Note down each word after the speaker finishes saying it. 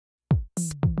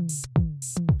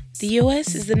The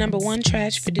U.S. is the #1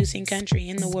 trash-producing country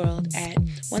in the world at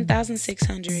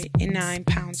 1,609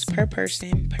 pounds per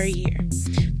person per year.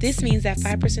 This means that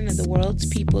 5% of the world's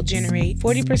people generate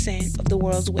 40% of the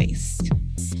world's waste.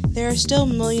 There are still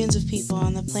millions of people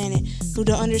on the planet who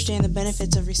don't understand the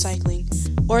benefits of recycling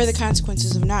or the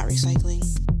consequences of not recycling.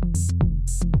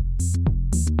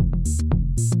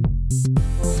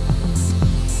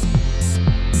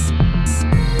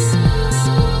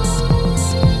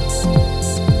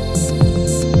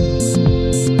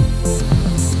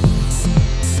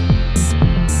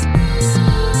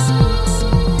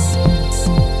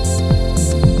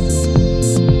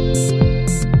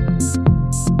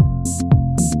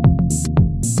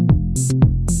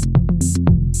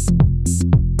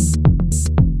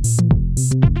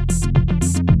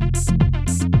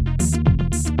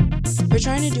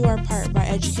 We're trying to do our part by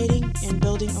educating and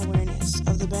building awareness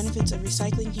of the benefits of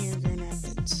recycling here in Grand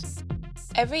Rapids.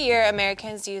 Every year,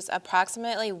 Americans use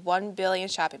approximately 1 billion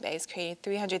shopping bags, creating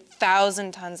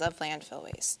 300,000 tons of landfill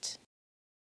waste.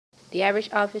 The average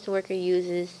office worker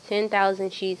uses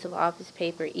 10,000 sheets of office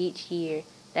paper each year.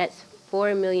 That's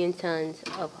 4 million tons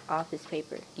of office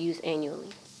paper used annually.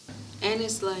 And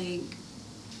it's like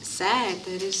sad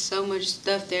that there's so much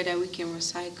stuff there that we can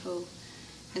recycle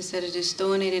instead of just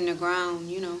throwing it in the ground,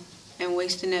 and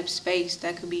wasting up space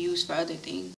that could be used for other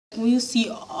things. When you see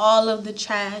all of the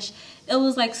trash, it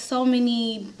was like so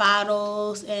many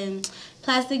bottles and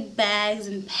plastic bags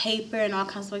and paper and all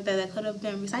kinds of like that could have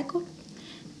been recycled.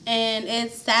 And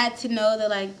it's sad to know that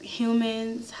like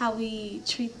humans, how we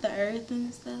treat the earth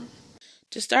and stuff.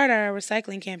 To start our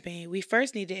recycling campaign, we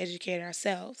first need to educate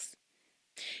ourselves.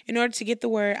 In order to get the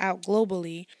word out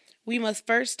globally, we must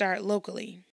first start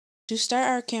locally. To start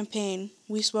our campaign,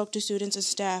 we spoke to students and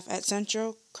staff at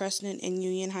Central, Creston, and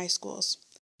Union High Schools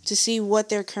to see what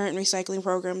their current recycling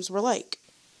programs were like.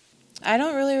 I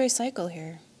don't really recycle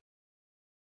here.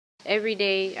 Every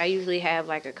day, I usually have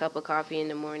like a cup of coffee in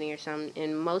the morning or something,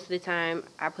 and most of the time,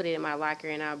 I put it in my locker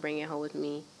and I'll bring it home with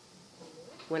me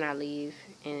when I leave,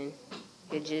 and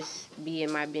it just be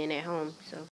in my bin at home.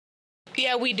 So.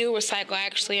 Yeah, we do recycle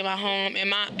actually in my home,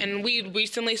 and we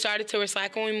recently started to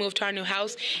recycle when we moved to our new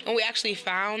house, and we actually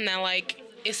found that like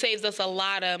it saves us a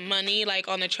lot of money like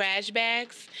on the trash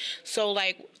bags. So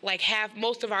like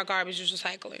most of our garbage is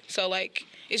recycling. So like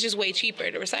it's just way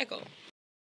cheaper to recycle.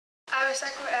 I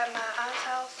recycle at my aunt's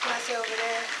house when I stay over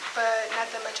there, but not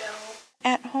that much at home.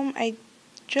 At home, I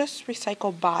just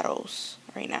recycle bottles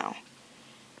right now.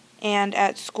 And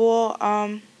at school,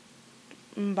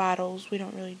 bottles, we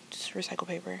don't really just recycle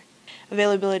paper.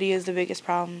 Availability is the biggest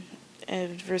problem of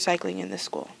recycling in this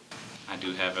school. I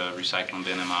do have a recycling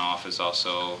bin in my office,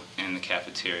 also in the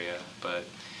cafeteria, but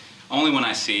only when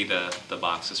I see the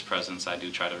boxes presents, I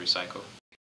do try to recycle.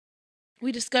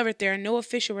 We discovered there are no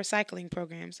official recycling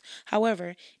programs.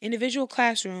 However, individual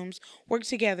classrooms work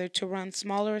together to run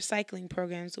smaller recycling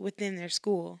programs within their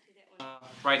school.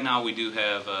 Right now we do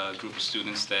have a group of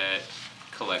students that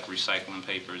collect recycling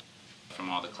papers from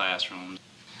all the classrooms.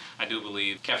 I do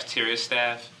believe cafeteria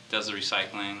staff does the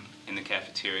recycling in the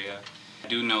cafeteria. I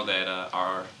do know that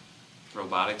our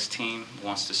robotics team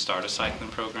wants to start a cycling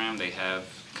program. They have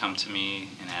come to me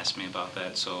and asked me about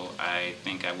that, so I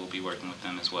think I will be working with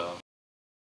them as well.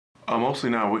 Mostly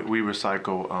now we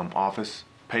recycle office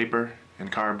paper and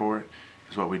cardboard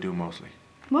is what we do mostly.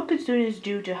 What could students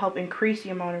do to help increase the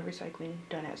amount of recycling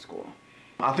done at school?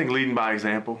 I think leading by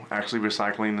example, actually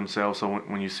recycling themselves. So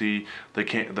when you see the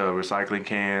recycling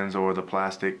cans or the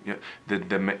plastic,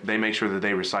 they make sure that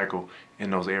they recycle in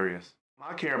those areas.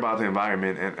 I care about the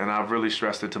environment, and I've really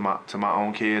stressed it to my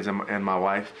own kids and my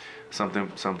wife.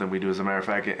 Something we do. As a matter of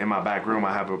fact, in my back room,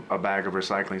 I have a bag of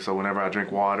recycling. So whenever I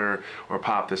drink water or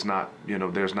pop that's not,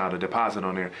 there's not a deposit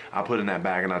on there, I put in that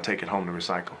bag and I take it home to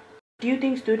recycle. Do you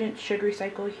think students should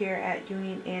recycle here at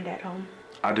Union and at home?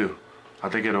 I do. I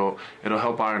think it'll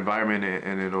help our environment,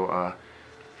 and it'll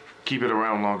keep it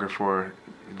around longer for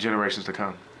generations to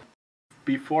come.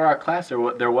 Before our class,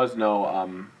 there was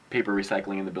no paper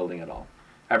recycling in the building at all.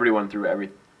 Everyone threw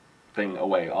everything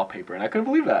away, all paper, and I couldn't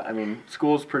believe that. I mean,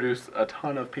 schools produce a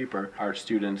ton of paper. Our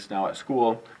students now at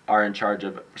school are in charge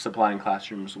of supplying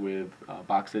classrooms with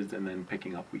boxes and then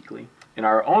picking up weekly. In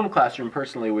our own classroom,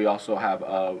 personally, we also have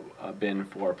a bin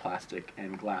for plastic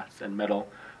and glass and metal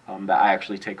that I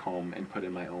actually take home and put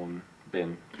in my own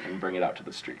bin and bring it out to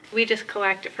the street. We just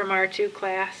collect it from our two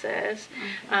classes,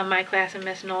 my class and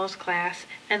Miss Knowles' class,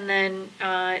 and then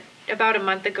about a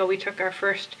month ago we took our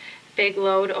first big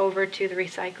load over to the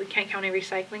Kent County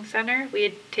Recycling Center. We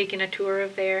had taken a tour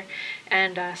of there,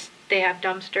 and they have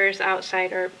dumpsters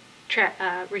outside or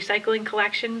recycling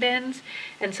collection bins,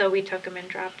 and so we took them and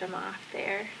dropped them off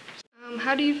there.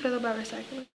 How do you feel about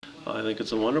recycling? I think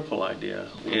it's a wonderful idea,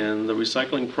 and the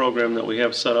recycling program that we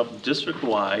have set up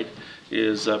district-wide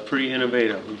is pretty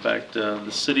innovative. In fact, the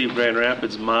city of Grand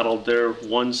Rapids modeled their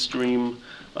one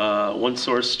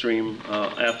source stream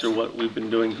after what we've been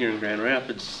doing here in Grand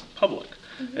Rapids Public.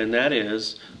 And that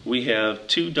is, we have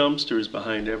 2 dumpsters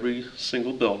behind every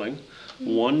single building.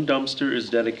 One dumpster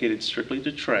is dedicated strictly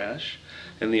to trash,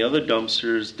 and the other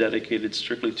dumpster is dedicated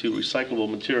strictly to recyclable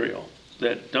material.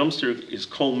 That dumpster is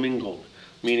commingled,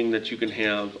 meaning that you can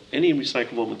have any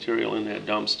recyclable material in that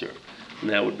dumpster. And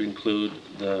that would include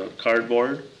the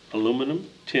cardboard, aluminum,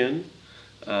 tin,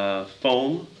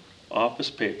 foam,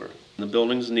 office paper. The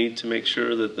buildings need to make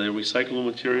sure that the recyclable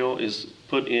material is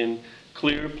put in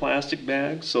clear plastic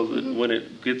bags so that when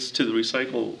it gets to the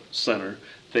recycle center,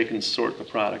 they can sort the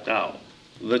product out.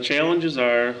 The challenges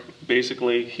are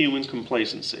basically human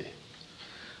complacency.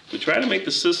 We try to make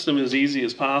the system as easy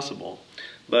as possible,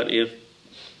 but if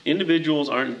individuals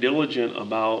aren't diligent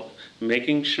about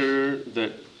making sure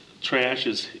that trash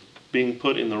is being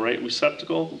put in the right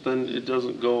receptacle, then it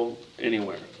doesn't go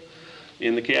anywhere.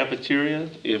 In the cafeteria,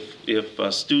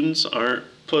 if students aren't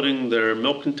putting their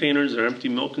milk containers, their empty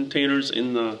milk containers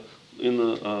in the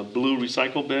blue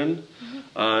recycle bin,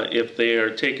 if they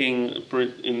are taking,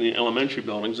 in the elementary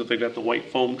buildings, if they got the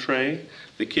white foam tray,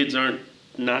 the kids aren't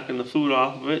knocking the food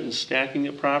off of it and stacking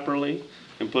it properly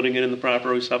and putting it in the proper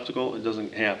receptacle, it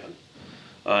doesn't happen.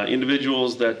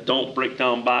 Individuals that don't break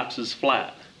down boxes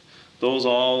flat, those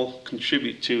all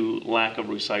contribute to lack of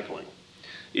recycling.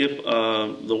 If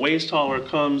the waste hauler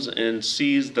comes and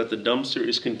sees that the dumpster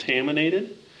is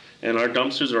contaminated, and our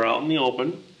dumpsters are out in the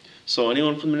open, so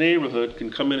anyone from the neighborhood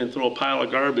can come in and throw a pile of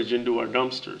garbage into our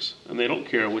dumpsters, and they don't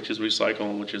care which is recycle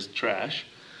and which is trash.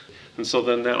 And so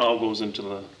then that all goes into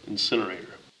the incinerator.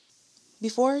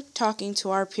 Before talking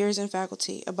to our peers and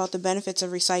faculty about the benefits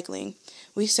of recycling,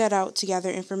 we set out to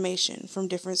gather information from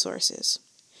different sources.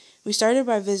 We started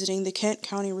by visiting the Kent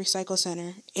County Recycle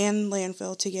Center and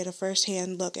landfill to get a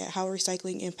first-hand look at how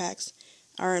recycling impacts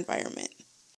our environment.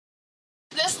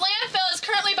 This landfill is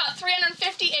currently about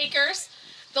 350 acres.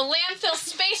 The landfill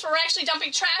space where we're actually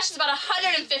dumping trash is about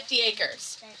 150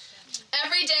 acres.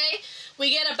 Every day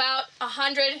we get about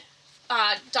 100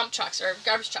 dump trucks or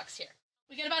garbage trucks here.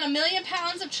 We get about 1 million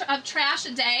pounds of trash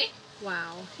a day.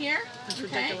 Wow. Here. That's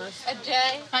ridiculous. A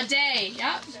day? A day,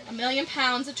 yep. 1 million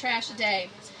pounds of trash a day.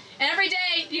 And every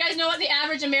day, do you guys know what the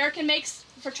average American makes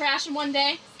for trash in one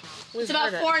day? It's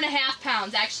about 4.5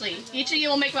 pounds, actually. Each of you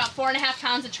will make about 4.5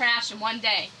 pounds of trash in one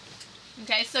day.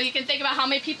 Okay, so you can think about how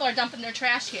many people are dumping their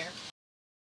trash here.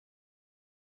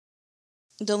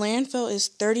 The landfill is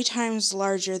 30 times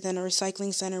larger than a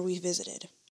recycling center we visited.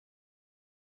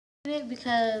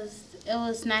 Because it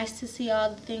was nice to see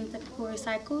all the things that people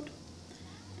recycled.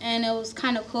 And it was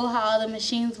kind of cool how all the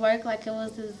machines work. Like it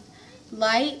was this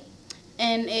light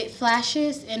and it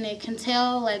flashes and it can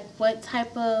tell like what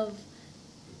type of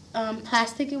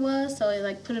plastic it was. So it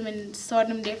like put them in, sort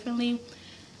them differently.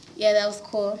 Yeah, that was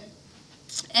cool.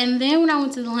 And then when I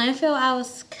went to the landfill, I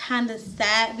was kind of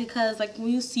sad because like when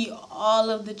you see all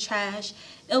of the trash,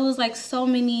 it was like so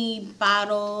many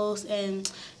bottles and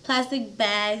plastic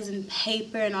bags and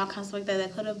paper and all kinds of like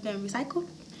that could have been recycled.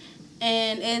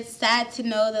 And it's sad to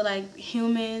know that like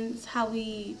humans, how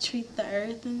we treat the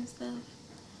earth and stuff,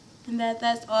 and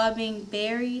that's all being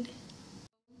buried.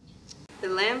 The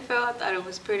landfill, I thought it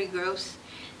was pretty gross,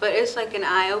 but it's like an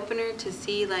eye-opener to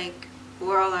see like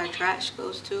where all our trash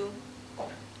goes to.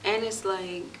 And it's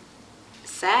like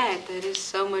sad that there's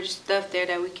so much stuff there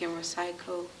that we can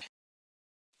recycle.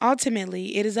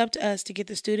 Ultimately, it is up to us to get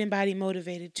the student body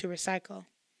motivated to recycle.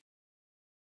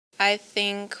 I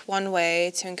think one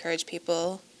way to encourage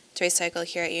people to recycle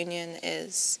here at Union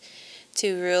is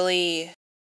to really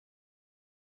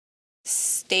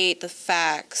state the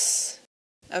facts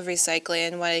of recycling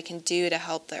and what it can do to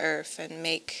help the earth and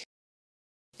make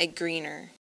it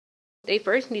greener. They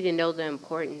first need to know the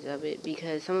importance of it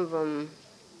because some of them,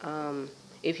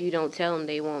 if you don't tell them,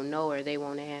 they won't know or they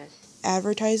won't ask.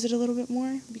 Advertise it a little bit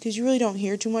more because you really don't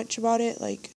hear too much about it.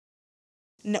 Like,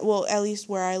 well, at least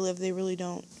where I live, they really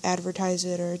don't advertise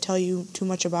it or tell you too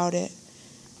much about it.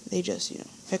 They just,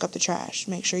 pick up the trash,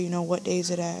 make sure you know what days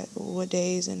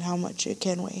and how much it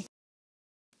can weigh.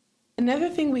 Another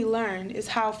thing we learned is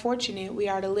how fortunate we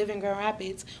are to live in Grand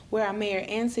Rapids, where our mayor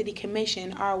and city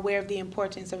commission are aware of the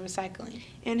importance of recycling.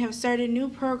 And have started new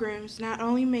programs not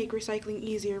only make recycling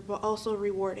easier, but also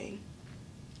rewarding.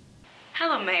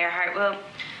 Hello, Mayor Hartwell.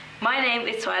 My name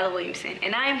is Twyla Williamson,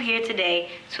 and I am here today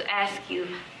to ask you,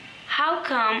 how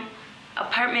come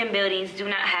apartment buildings do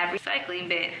not have recycling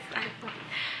bins.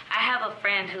 I have a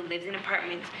friend who lives in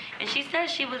apartments, and she says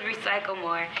she would recycle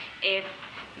more if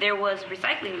there was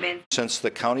recycling bins. Since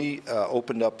the county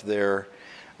opened up their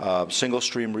single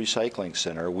stream recycling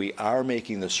center, we are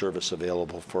making the service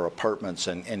available for apartments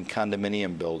and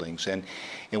condominium buildings, and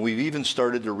we've even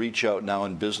started to reach out now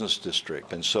in business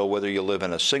district. And so whether you live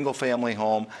in a single family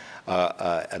home,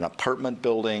 an apartment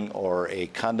building, or a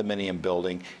condominium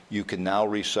building, you can now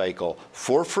recycle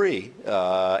for free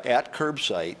at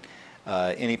curbside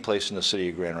any place in the city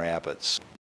of Grand Rapids.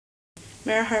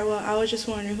 Mayor Hartwell, I was just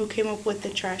wondering who came up with the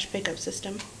trash pickup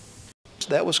system.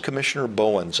 That was Commissioner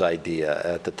Bowen's idea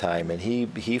at the time, and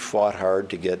he fought hard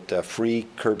to get free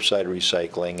curbside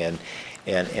recycling, and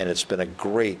it's been a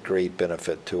great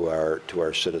benefit to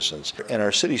our citizens. And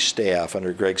our city staff,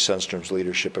 under Greg Sundstrom's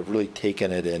leadership, have really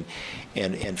taken it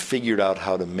and figured out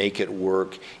how to make it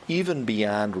work even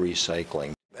beyond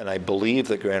recycling. And I believe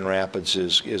that Grand Rapids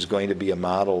is going to be a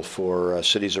model for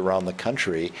cities around the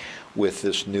country with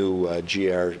this new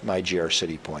My GR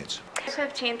City Points. March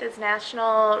 15th is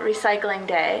National Recycling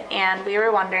Day, and we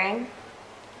were wondering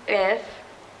if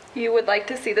you would like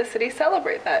to see the city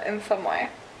celebrate that in some way.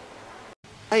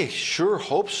 I sure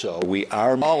hope so. We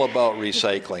are all about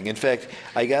recycling. In fact,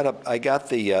 I got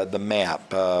the map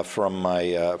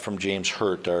from James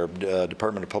Hurt, our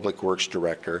Department of Public Works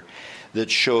director,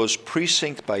 that shows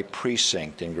precinct by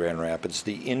precinct in Grand Rapids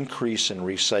the increase in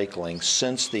recycling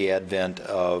since the advent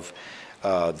of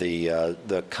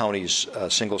the county's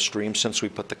single stream, since we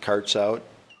put the carts out.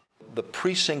 The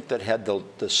precinct that had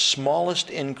the smallest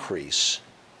increase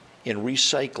in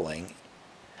recycling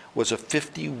was a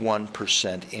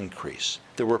 51% increase.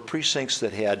 There were precincts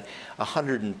that had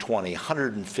 120,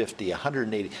 150,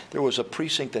 180. There was a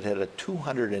precinct that had a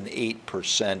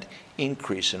 208%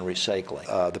 increase in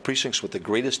recycling. The precincts with the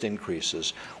greatest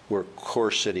increases were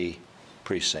core city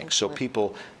precincts, so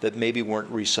people that maybe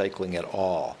weren't recycling at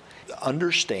all.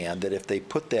 Understand that if they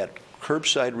put that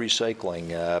curbside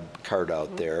recycling cart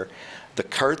out there, the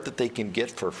cart that they can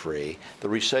get for free, the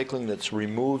recycling that's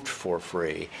removed for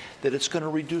free, that it's going to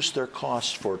reduce their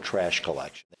costs for trash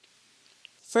collection.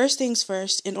 First things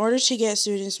first, in order to get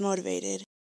students motivated,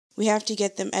 we have to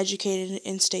get them educated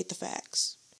and state the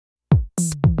facts.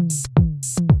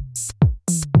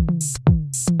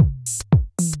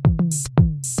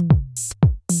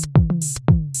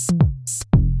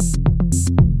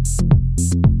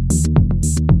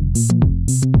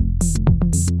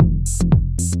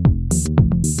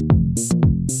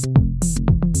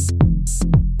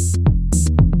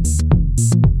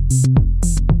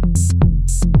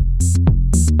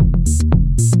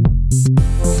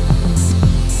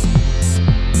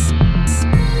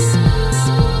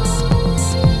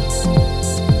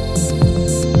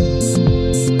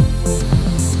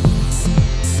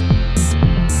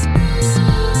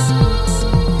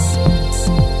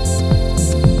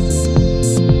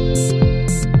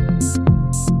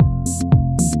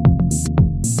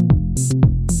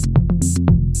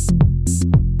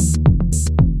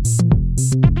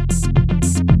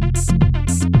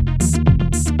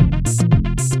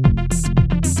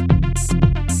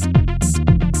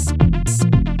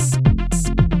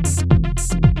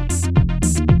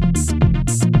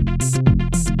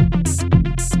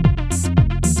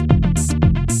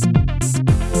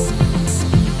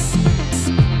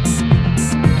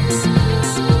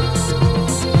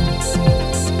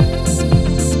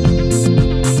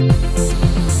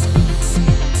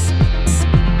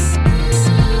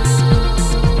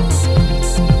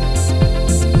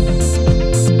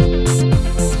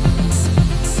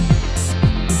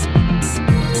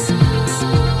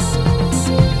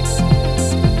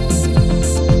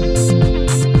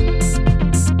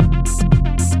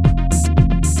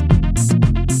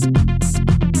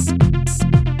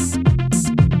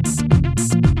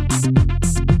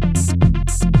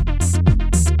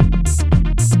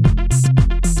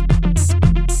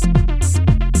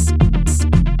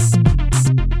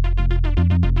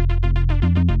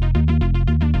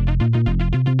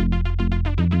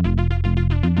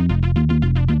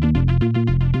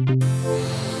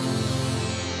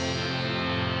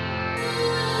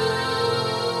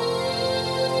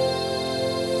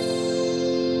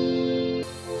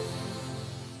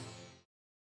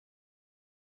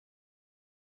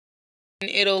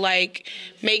 It'll like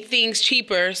make things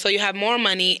cheaper so you have more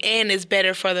money and it's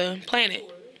better for the planet.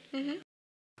 It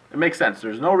makes sense.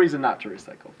 There's no reason not to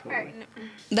recycle. Totally.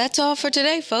 That's all for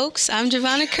today, folks. I'm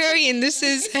Giovanna Curry, and this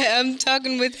is I'm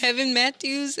talking with Heaven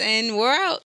Matthews, and we're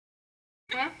out.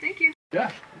 Well, thank you.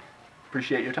 Yeah.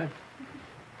 Appreciate your time.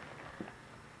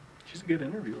 She's a good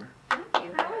interviewer. Thank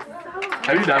you. That was so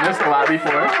Have you done this a lot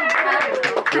before?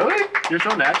 Really? You're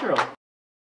so natural.